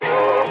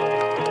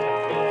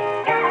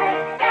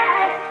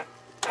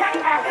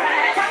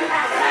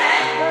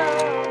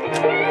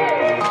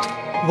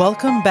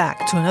Welcome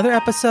back to another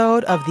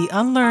episode of the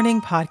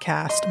Unlearning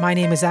Podcast. My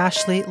name is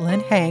Ashley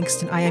Lynn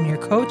Hangst, and I am your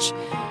coach,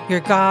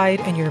 your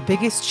guide, and your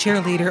biggest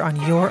cheerleader on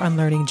your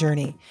unlearning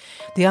journey.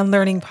 The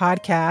Unlearning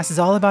Podcast is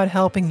all about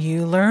helping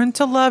you learn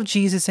to love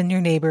Jesus and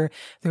your neighbor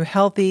through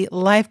healthy,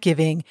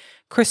 life-giving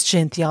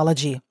Christian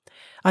theology.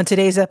 On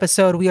today's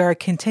episode, we are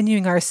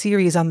continuing our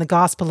series on the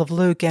Gospel of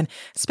Luke and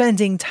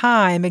spending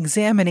time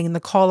examining the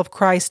call of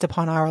Christ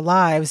upon our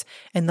lives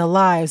and the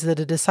lives of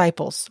the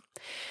disciples.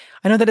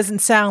 I know that doesn't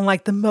sound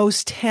like the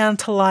most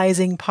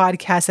tantalizing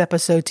podcast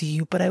episode to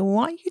you, but I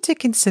want you to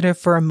consider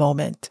for a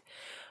moment,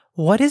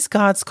 what is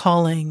God's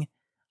calling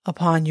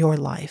upon your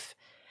life?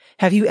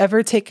 Have you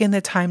ever taken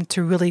the time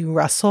to really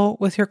wrestle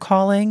with your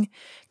calling,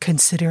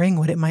 considering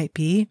what it might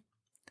be?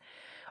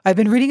 I've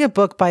been reading a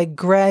book by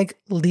Greg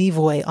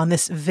Levoy on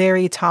this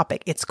very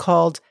topic. It's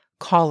called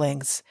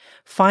Callings,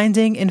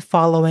 Finding and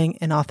Following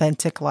an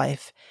Authentic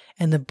Life.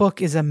 And the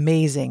book is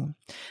amazing.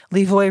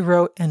 Levoy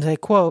wrote, and I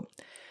quote,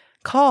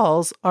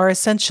 "Calls are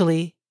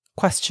essentially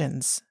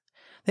questions.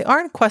 They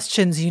aren't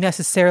questions you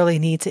necessarily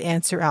need to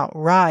answer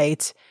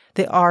outright.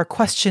 They are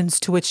questions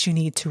to which you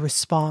need to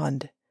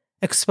respond,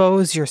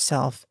 expose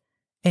yourself,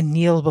 and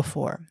kneel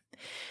before.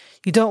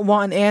 You don't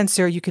want an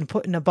answer you can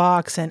put in a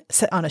box and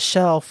set on a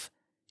shelf.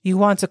 You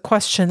want a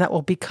question that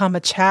will become a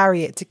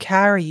chariot to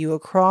carry you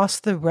across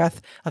the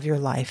breadth of your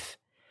life.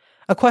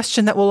 A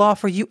question that will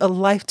offer you a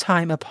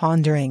lifetime of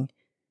pondering,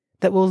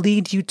 that will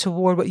lead you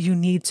toward what you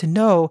need to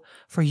know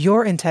for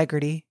your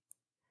integrity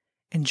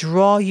and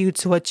draw you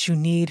to what you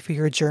need for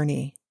your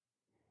journey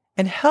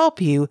and help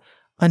you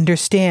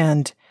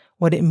understand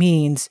what it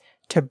means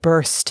to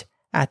burst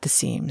at the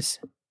seams."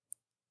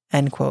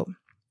 End quote.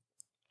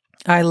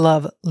 I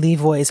love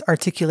Levoy's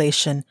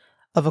articulation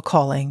of a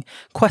calling,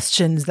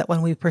 questions that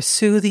when we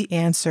pursue the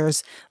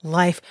answers,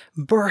 life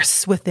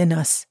bursts within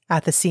us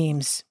at the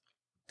seams.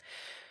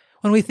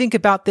 When we think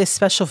about this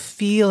special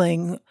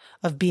feeling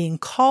of being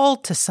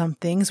called to some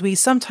things, we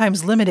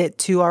sometimes limit it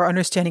to our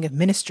understanding of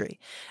ministry,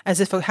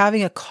 as if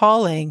having a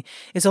calling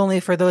is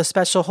only for those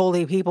special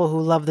holy people who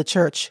love the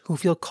church, who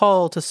feel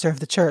called to serve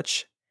the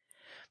church.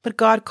 But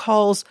God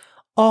calls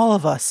all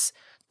of us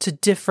to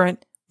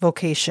different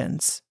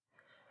vocations.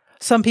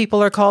 Some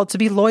people are called to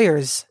be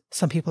lawyers.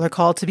 Some people are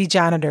called to be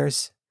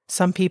janitors.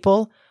 Some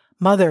people,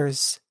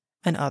 mothers,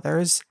 and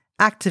others,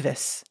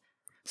 activists.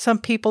 Some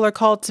people are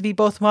called to be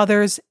both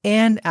mothers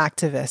and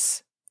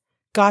activists.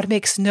 God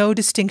makes no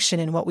distinction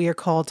in what we are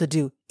called to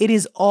do. It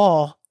is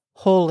all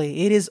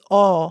holy. It is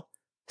all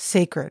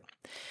sacred.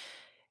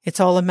 It's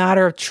all a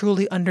matter of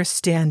truly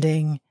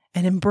understanding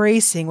and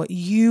embracing what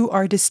you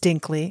are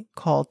distinctly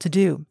called to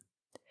do.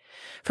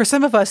 For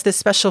some of us, this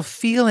special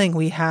feeling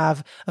we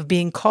have of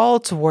being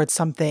called towards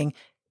something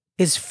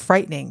is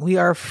frightening. We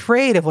are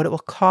afraid of what it will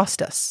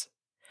cost us,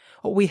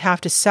 what we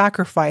have to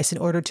sacrifice in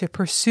order to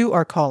pursue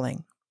our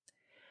calling.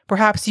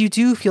 Perhaps you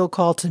do feel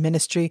called to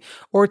ministry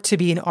or to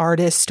be an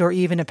artist or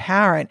even a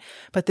parent,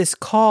 but this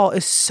call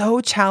is so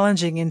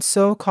challenging and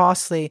so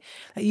costly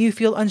that you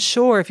feel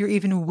unsure if you're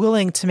even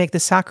willing to make the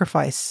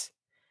sacrifice.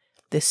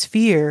 This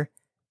fear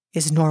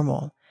is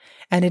normal,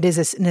 and it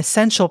is an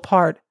essential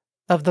part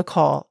of the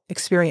call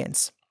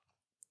experience.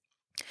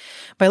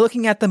 By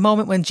looking at the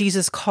moment when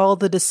Jesus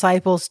called the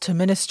disciples to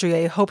ministry,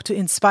 I hope to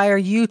inspire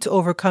you to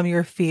overcome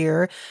your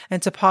fear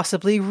and to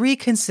possibly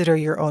reconsider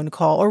your own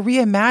call or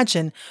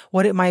reimagine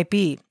what it might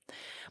be.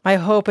 My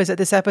hope is that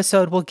this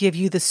episode will give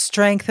you the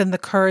strength and the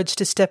courage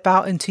to step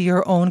out into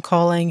your own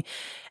calling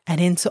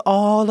and into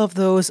all of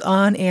those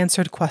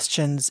unanswered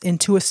questions,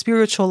 into a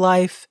spiritual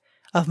life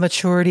of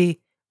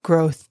maturity,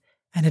 growth,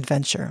 and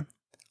adventure.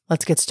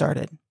 Let's get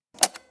started.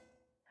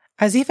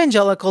 As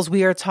evangelicals,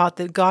 we are taught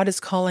that God is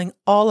calling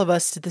all of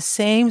us to the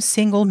same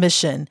single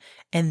mission,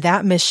 and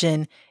that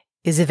mission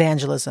is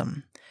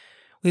evangelism.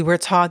 We were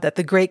taught that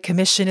the Great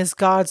Commission is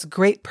God's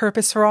great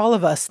purpose for all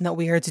of us, and that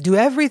we are to do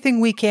everything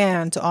we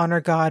can to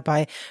honor God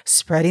by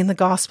spreading the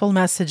gospel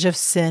message of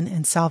sin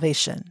and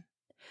salvation.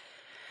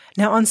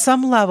 Now, on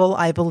some level,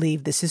 I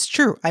believe this is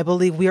true. I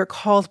believe we are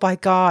called by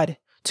God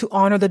to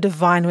honor the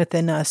divine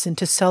within us and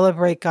to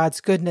celebrate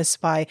God's goodness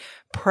by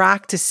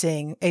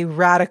practicing a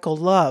radical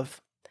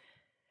love.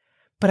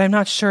 But I'm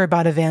not sure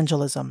about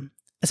evangelism,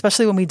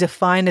 especially when we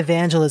define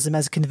evangelism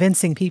as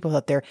convincing people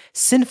that they're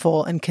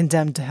sinful and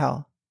condemned to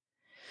hell.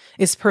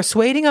 Is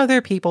persuading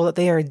other people that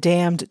they are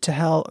damned to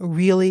hell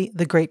really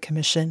the Great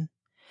Commission?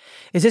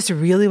 Is this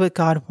really what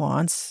God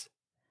wants?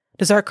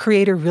 Does our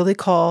Creator really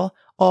call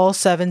all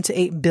 7 to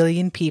 8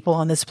 billion people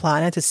on this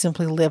planet to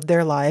simply live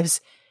their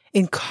lives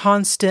in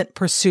constant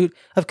pursuit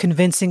of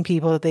convincing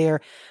people that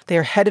they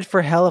are headed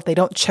for hell if they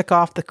don't check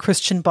off the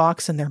Christian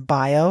box in their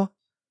bio?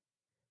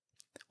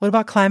 What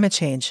about climate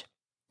change?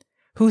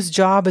 Whose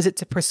job is it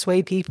to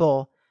persuade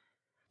people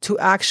to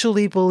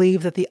actually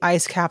believe that the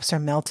ice caps are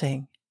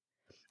melting?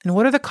 And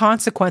what are the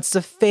consequences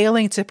of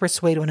failing to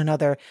persuade one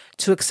another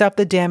to accept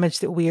the damage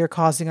that we are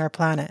causing our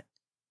planet?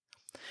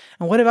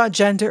 And what about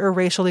gender or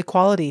racial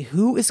equality?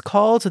 Who is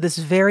called to this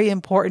very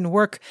important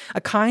work, a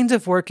kind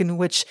of work in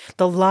which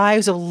the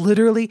lives of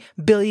literally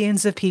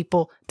billions of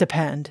people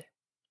depend?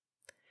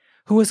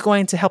 Who is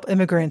going to help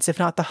immigrants if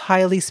not the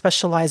highly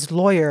specialized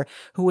lawyer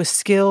who is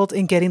skilled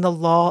in getting the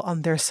law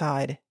on their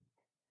side?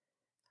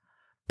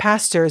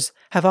 Pastors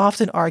have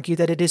often argued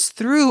that it is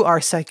through our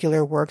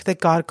secular work that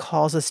God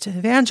calls us to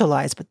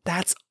evangelize, but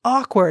that's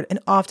awkward and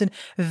often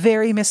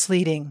very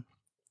misleading.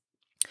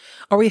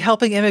 Are we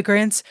helping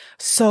immigrants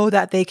so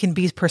that they can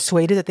be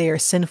persuaded that they are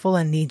sinful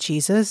and need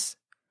Jesus?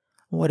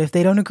 What if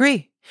they don't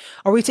agree?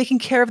 Are we taking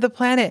care of the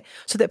planet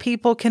so that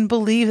people can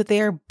believe that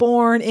they are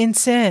born in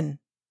sin?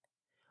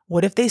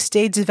 What if they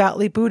stay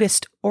devoutly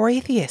Buddhist or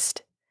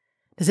atheist?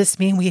 Does this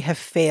mean we have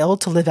failed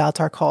to live out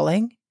our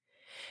calling?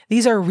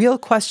 These are real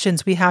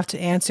questions we have to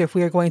answer if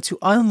we are going to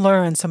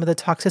unlearn some of the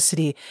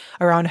toxicity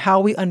around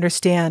how we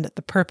understand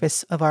the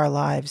purpose of our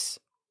lives.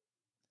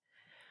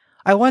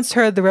 I once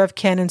heard the Rev.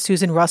 Canon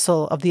Susan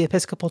Russell of the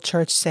Episcopal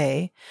Church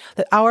say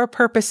that our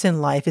purpose in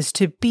life is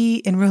to be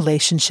in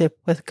relationship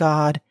with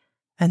God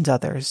and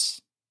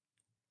others.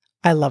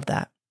 I love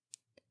that.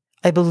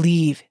 I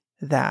believe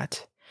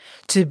that.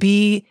 To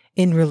be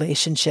in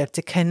relationship,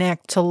 to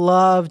connect, to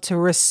love, to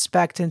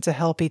respect, and to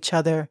help each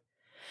other.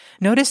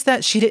 Notice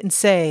that she didn't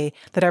say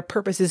that our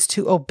purpose is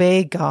to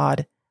obey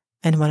God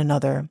and one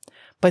another,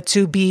 but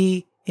to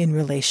be in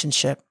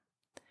relationship.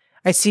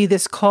 I see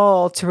this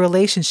call to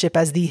relationship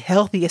as the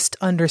healthiest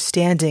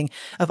understanding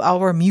of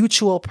our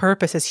mutual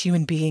purpose as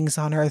human beings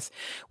on earth,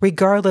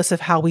 regardless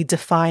of how we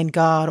define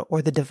God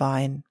or the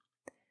divine.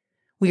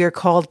 We are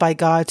called by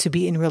God to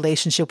be in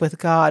relationship with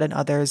God and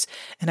others,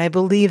 and I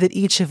believe that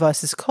each of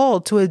us is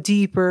called to a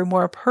deeper,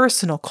 more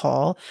personal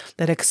call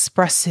that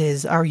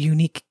expresses our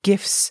unique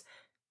gifts,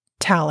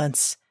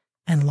 talents,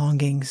 and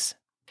longings.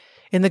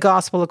 In the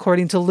Gospel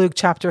according to Luke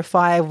chapter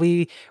 5,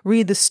 we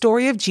read the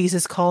story of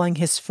Jesus calling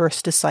his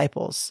first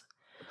disciples.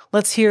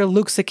 Let's hear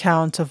Luke's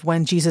account of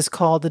when Jesus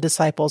called the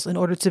disciples in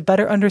order to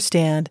better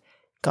understand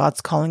God's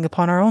calling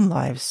upon our own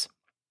lives.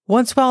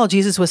 Once while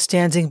Jesus was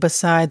standing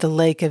beside the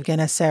lake of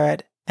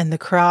Gennesaret, and the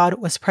crowd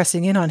was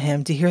pressing in on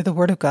him to hear the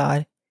word of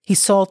God, he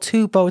saw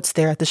 2 boats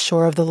there at the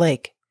shore of the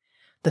lake.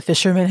 The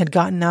fishermen had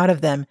gotten out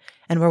of them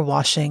and were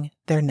washing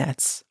their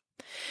nets.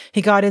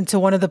 He got into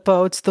one of the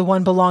boats, the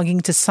one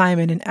belonging to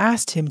Simon, and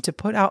asked him to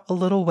put out a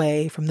little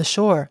way from the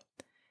shore.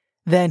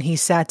 Then he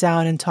sat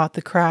down and taught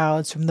the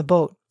crowds from the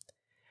boat.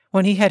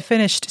 When he had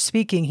finished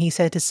speaking, he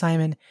said to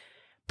Simon,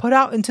 "Put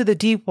out into the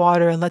deep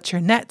water and let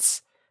your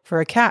nets for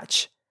a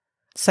catch."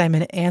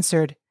 Simon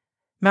answered,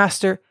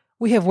 "Master,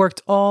 we have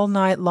worked all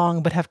night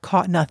long but have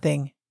caught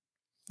nothing.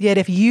 Yet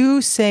if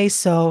you say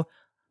so,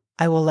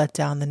 I will let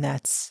down the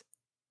nets."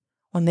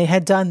 When they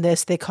had done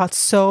this, they caught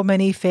so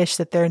many fish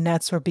that their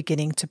nets were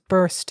beginning to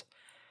burst.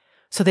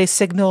 So they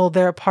signaled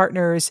their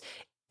partners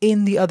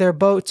in the other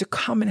boat to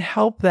come and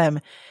help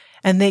them,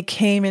 and they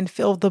came and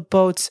filled the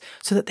boats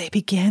so that they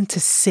began to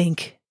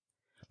sink.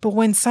 But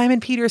when Simon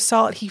Peter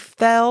saw it, he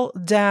fell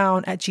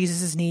down at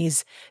Jesus'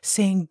 knees,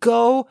 saying,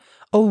 "Go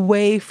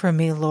away from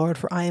me, Lord,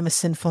 for I am a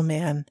sinful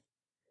man."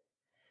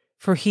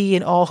 For he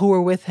and all who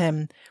were with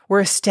him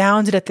were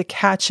astounded at the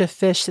catch of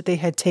fish that they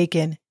had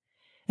taken.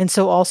 And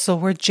so also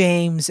were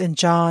James and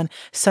John,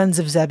 sons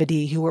of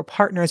Zebedee, who were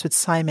partners with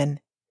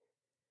Simon.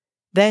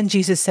 Then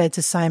Jesus said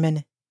to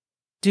Simon,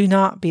 "Do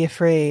not be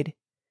afraid.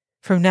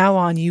 From now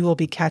on you will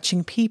be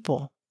catching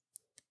people."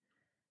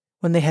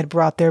 When they had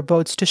brought their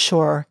boats to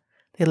shore,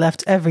 they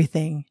left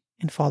everything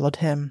and followed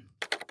him.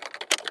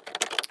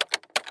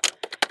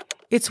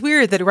 It's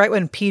weird that right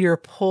when Peter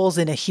pulls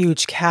in a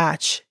huge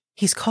catch,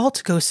 he's called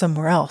to go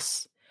somewhere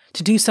else,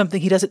 to do something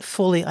he doesn't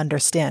fully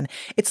understand.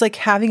 It's like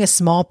having a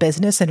small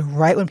business, and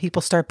right when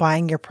people start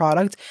buying your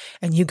product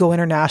and you go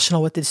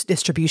international with this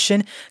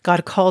distribution,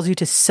 God calls you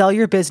to sell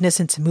your business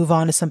and to move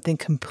on to something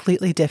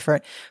completely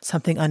different,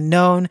 something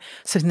unknown,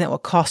 something that will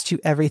cost you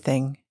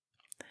everything.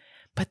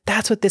 But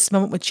that's what this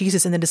moment with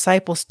Jesus and the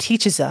disciples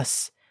teaches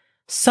us.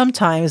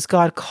 Sometimes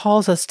God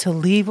calls us to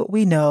leave what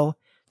we know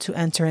to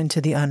enter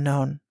into the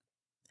unknown.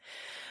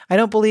 I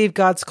don't believe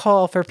God's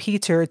call for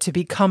Peter to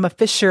become a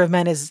fisher of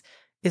men is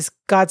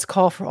God's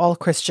call for all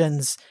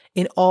Christians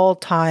in all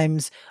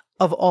times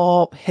of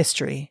all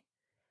history.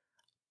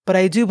 But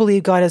I do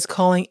believe God is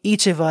calling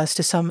each of us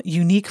to some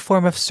unique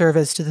form of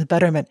service to the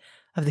betterment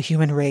of the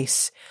human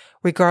race,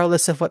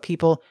 regardless of what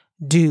people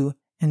do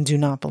and do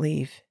not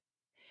believe.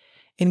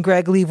 In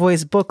Greg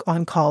Levoy's book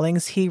on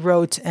callings, he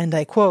wrote, and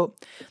I quote,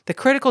 "The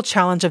critical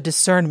challenge of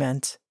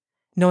discernment,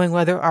 knowing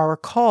whether our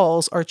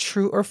calls are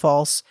true or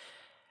false,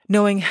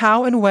 knowing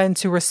how and when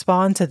to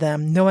respond to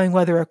them, knowing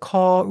whether a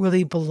call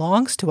really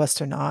belongs to us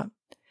or not,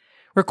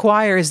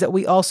 requires that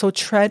we also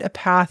tread a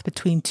path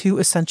between 2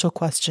 essential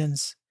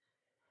questions.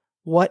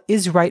 What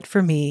is right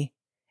for me,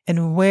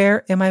 and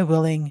where am I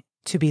willing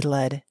to be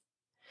led?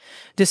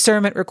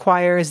 Discernment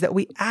requires that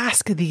we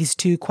ask these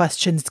 2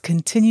 questions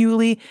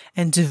continually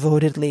and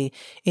devotedly,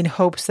 in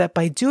hopes that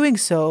by doing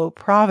so,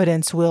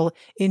 Providence will,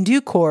 in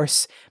due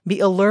course, be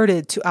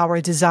alerted to our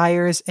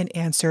desires and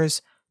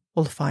answers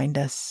will find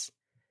us."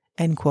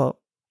 End quote.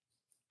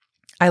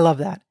 I love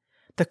that.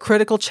 The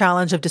critical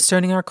challenge of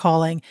discerning our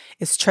calling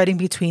is treading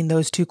between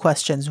those two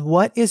questions.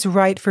 What is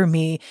right for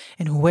me,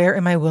 and where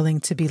am I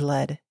willing to be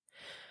led?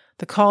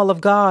 The call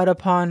of God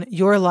upon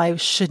your life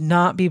should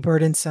not be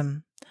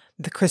burdensome.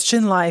 The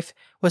Christian life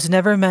was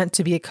never meant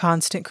to be a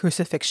constant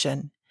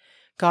crucifixion.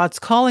 God's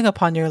calling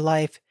upon your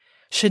life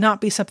should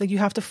not be something you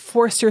have to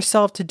force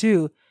yourself to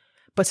do,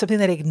 but something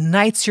that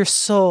ignites your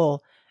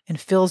soul and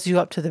fills you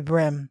up to the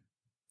brim.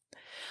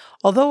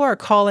 Although our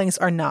callings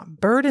are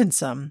not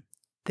burdensome,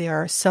 they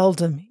are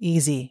seldom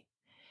easy.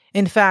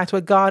 In fact,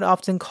 what God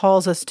often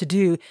calls us to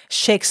do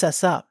shakes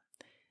us up.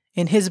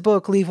 In his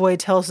book, Levoy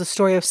tells the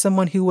story of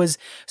someone who was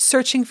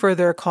searching for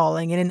their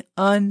calling in an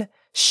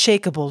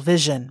unshakable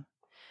vision.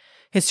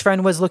 His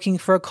friend was looking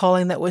for a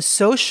calling that was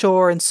so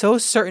sure and so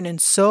certain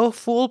and so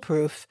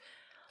foolproof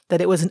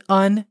that it was an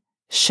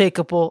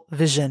unshakable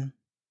vision.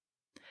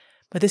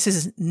 But this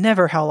is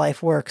never how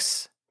life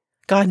works.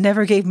 God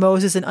never gave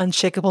Moses an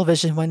unshakable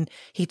vision when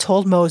he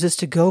told Moses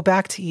to go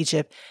back to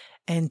Egypt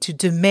and to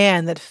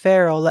demand that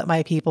Pharaoh let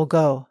my people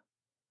go.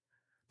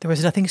 There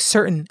was nothing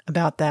certain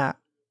about that.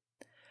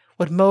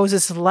 What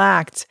Moses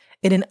lacked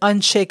in an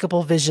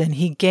unshakable vision,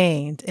 he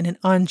gained in an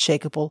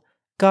unshakable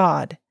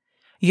God.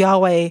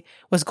 Yahweh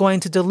was going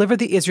to deliver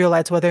the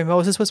Israelites whether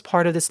Moses was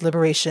part of this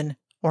liberation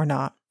or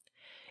not.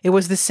 It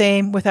was the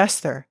same with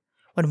Esther.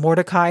 When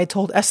Mordecai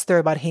told Esther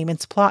about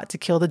Haman's plot to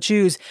kill the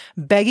Jews,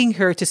 begging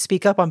her to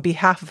speak up on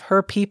behalf of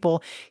her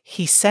people,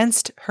 he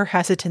sensed her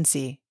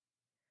hesitancy.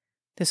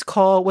 This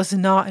call was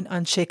not an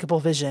unshakable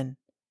vision,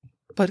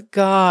 but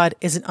God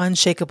is an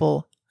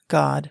unshakable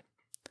God.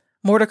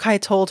 Mordecai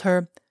told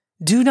her,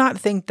 "Do not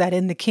think that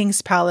in the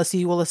king's palace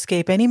you will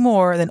escape any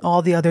more than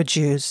all the other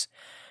Jews.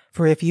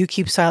 For if you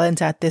keep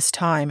silent at this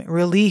time,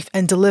 relief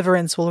and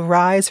deliverance will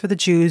rise for the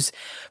Jews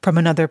from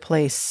another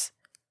place.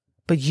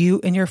 But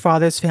you and your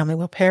father's family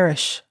will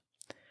perish."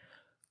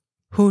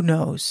 Who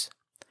knows?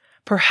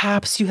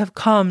 Perhaps you have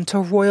come to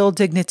royal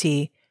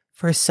dignity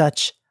for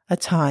such a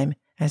time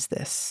as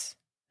this.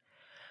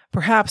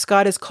 Perhaps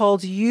God has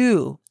called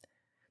you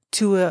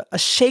to a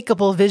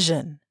shakable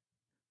vision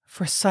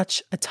for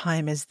such a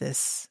time as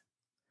this.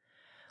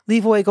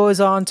 Levoy goes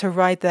on to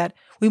write that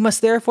we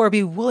must therefore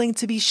be willing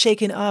to be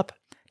shaken up,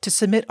 to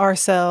submit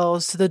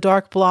ourselves to the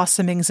dark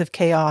blossomings of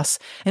chaos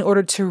in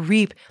order to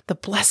reap the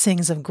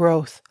blessings of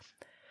growth.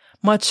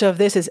 Much of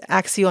this is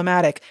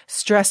axiomatic.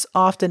 Stress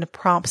often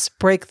prompts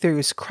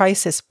breakthroughs.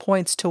 Crisis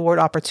points toward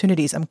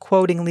opportunities. I'm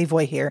quoting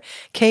Levoy here.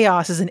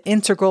 Chaos is an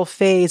integral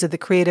phase of the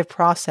creative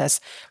process,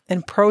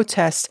 and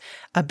protest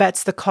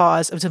abets the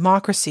cause of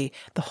democracy.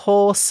 The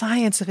whole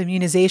science of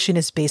immunization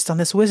is based on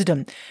this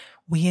wisdom.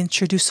 We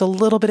introduce a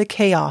little bit of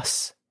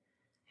chaos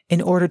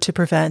in order to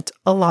prevent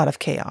a lot of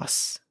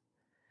chaos.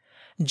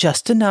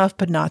 Just enough,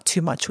 but not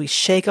too much. We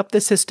shake up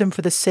the system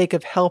for the sake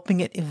of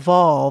helping it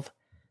evolve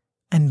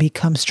and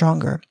become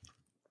stronger.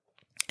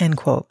 End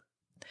quote.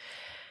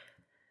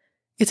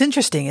 It's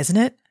interesting, isn't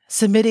it?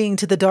 Submitting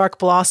to the dark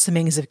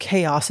blossomings of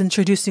chaos,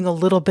 introducing a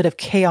little bit of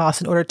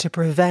chaos in order to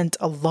prevent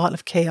a lot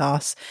of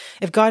chaos.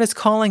 If God is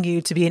calling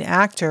you to be an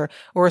actor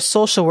or a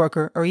social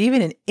worker or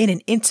even in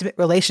an intimate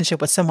relationship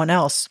with someone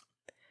else,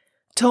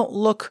 don't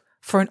look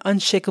for an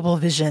unshakable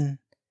vision.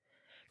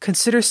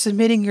 Consider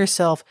submitting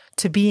yourself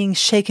to being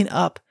shaken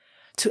up,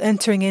 to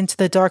entering into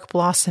the dark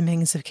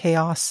blossomings of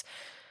chaos,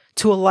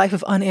 to a life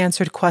of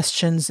unanswered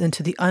questions, and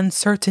to the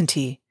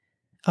uncertainty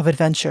of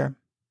adventure.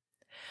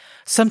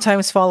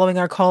 Sometimes following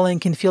our calling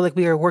can feel like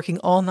we are working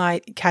all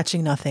night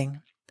catching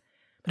nothing.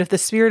 But if the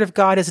Spirit of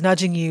God is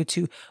nudging you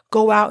to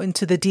go out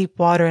into the deep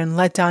water and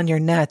let down your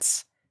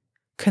nets,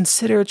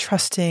 consider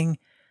trusting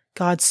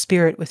God's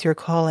Spirit with your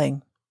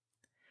calling.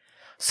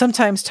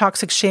 Sometimes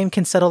toxic shame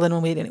can settle in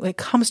when it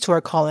comes to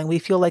our calling. We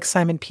feel like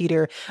Simon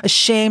Peter,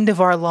 ashamed of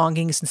our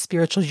longings and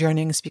spiritual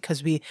yearnings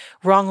because we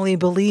wrongly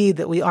believe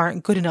that we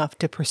aren't good enough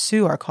to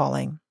pursue our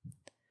calling.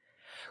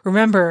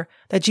 Remember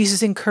that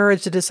Jesus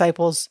encouraged the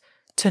disciples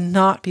to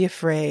not be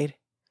afraid.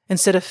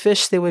 Instead of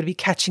fish, they would be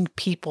catching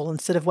people.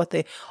 Instead of what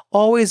they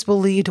always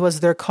believed was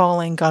their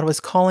calling, God was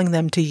calling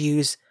them to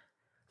use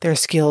their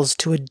skills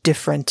to a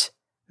different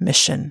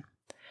mission,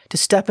 to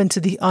step into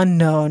the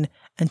unknown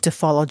and to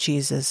follow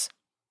Jesus.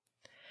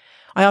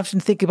 I often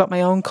think about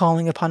my own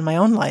calling upon my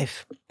own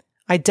life.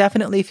 I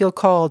definitely feel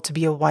called to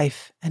be a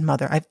wife and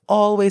mother. I've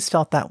always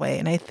felt that way,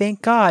 and I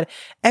thank God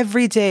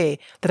every day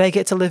that I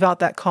get to live out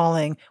that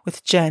calling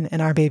with Jen and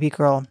our baby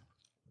girl.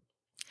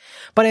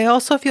 But I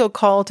also feel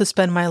called to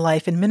spend my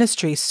life in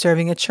ministry,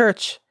 serving a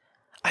church.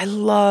 I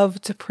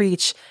love to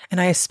preach, and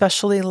I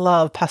especially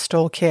love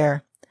pastoral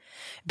care,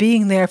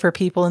 being there for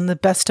people in the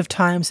best of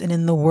times and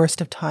in the worst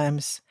of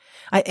times.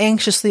 I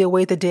anxiously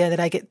await the day that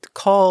I get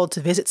called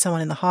to visit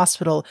someone in the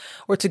hospital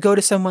or to go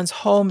to someone's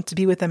home to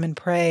be with them and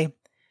pray.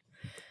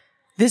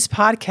 This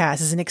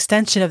podcast is an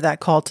extension of that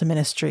call to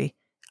ministry.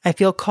 I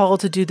feel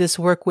called to do this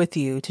work with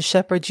you, to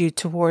shepherd you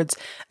towards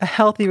a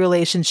healthy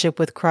relationship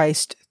with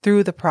Christ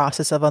through the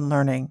process of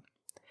unlearning.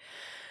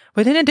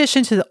 But in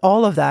addition to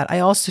all of that, I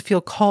also feel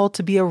called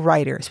to be a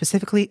writer,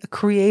 specifically a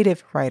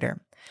creative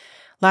writer.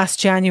 Last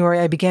January,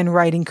 I began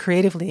writing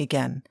creatively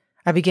again.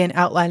 I began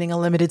outlining a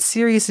limited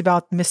series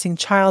about the missing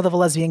child of a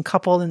lesbian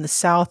couple in the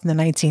South in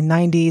the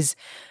 1990s.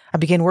 I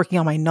began working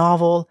on my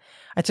novel.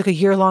 I took a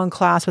year-long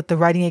class with the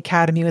Writing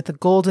Academy with the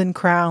Golden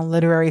Crown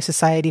Literary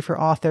Society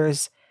for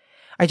Authors.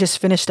 I just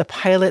finished a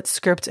pilot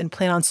script and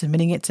plan on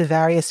submitting it to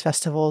various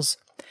festivals.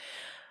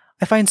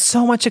 I find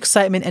so much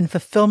excitement and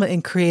fulfillment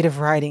in creative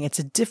writing. It's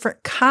a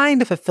different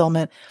kind of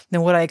fulfillment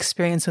than what I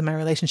experience with my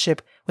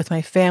relationship with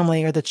my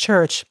family or the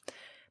church,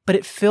 but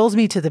it fills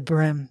me to the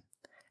brim.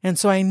 And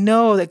so I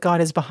know that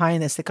God is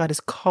behind this, that God is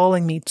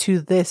calling me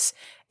to this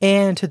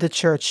and to the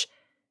church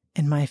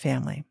and my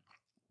family.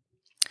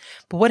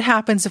 But what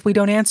happens if we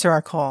don't answer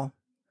our call?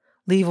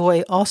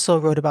 Levoy also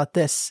wrote about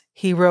this.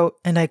 He wrote,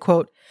 and I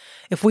quote,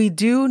 "If we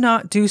do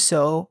not do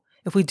so,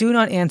 if we do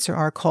not answer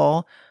our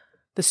call,"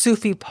 the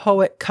Sufi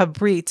poet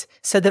Kabrit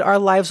said that our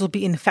lives will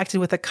be infected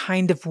with a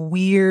kind of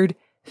weird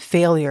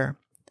failure.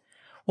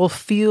 We'll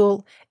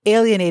feel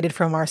alienated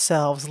from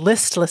ourselves,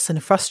 listless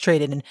and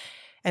frustrated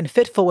and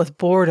fitful with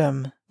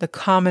boredom, the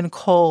common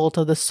cold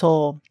of the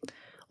soul.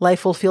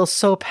 Life will feel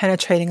so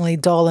penetratingly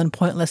dull and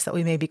pointless that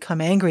we may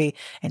become angry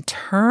and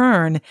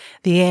turn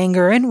the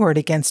anger inward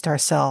against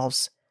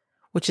ourselves,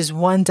 which is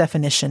one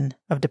definition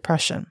of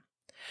depression.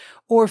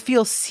 Or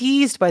feel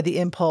seized by the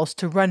impulse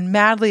to run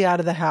madly out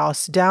of the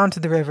house, down to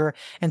the river,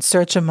 and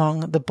search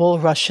among the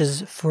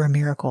bulrushes for a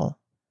miracle.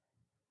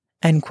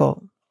 End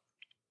quote.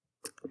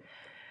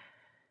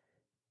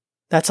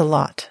 That's a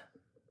lot.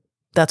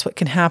 That's what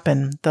can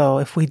happen, though,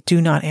 if we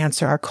do not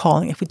answer our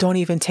calling, if we don't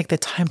even take the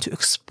time to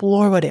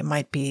explore what it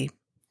might be.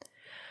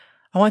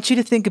 I want you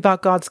to think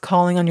about God's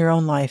calling on your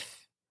own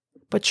life,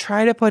 but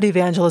try to put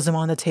evangelism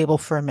on the table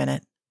for a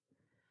minute.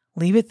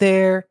 Leave it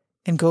there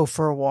and go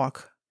for a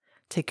walk.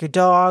 Take your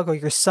dog or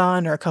your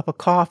son or a cup of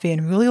coffee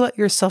and really let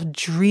yourself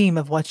dream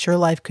of what your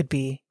life could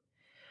be.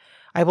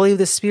 I believe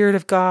the Spirit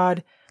of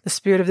God, the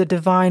Spirit of the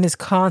divine, is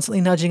constantly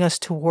nudging us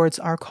towards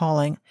our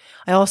calling.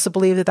 I also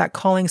believe that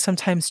calling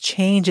sometimes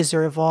changes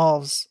or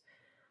evolves.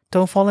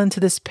 Don't fall into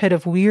this pit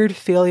of weird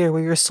failure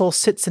where your soul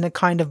sits in a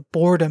kind of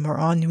boredom or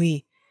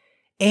ennui.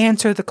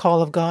 Answer the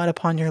call of God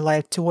upon your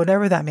life to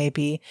whatever that may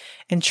be,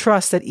 and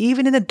trust that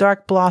even in the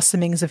dark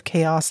blossomings of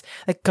chaos,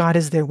 that God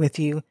is there with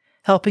you,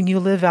 helping you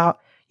live out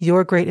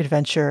your great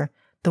adventure,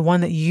 the one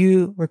that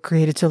you were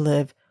created to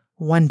live,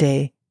 one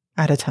day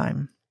at a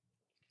time.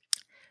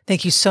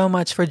 Thank you so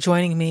much for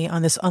joining me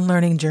on this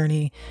unlearning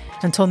journey.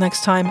 Until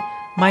next time,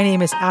 my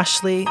name is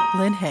Ashley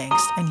Lynn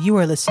Hengst, and you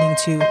are listening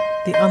to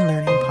the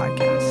Unlearning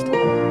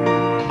Podcast.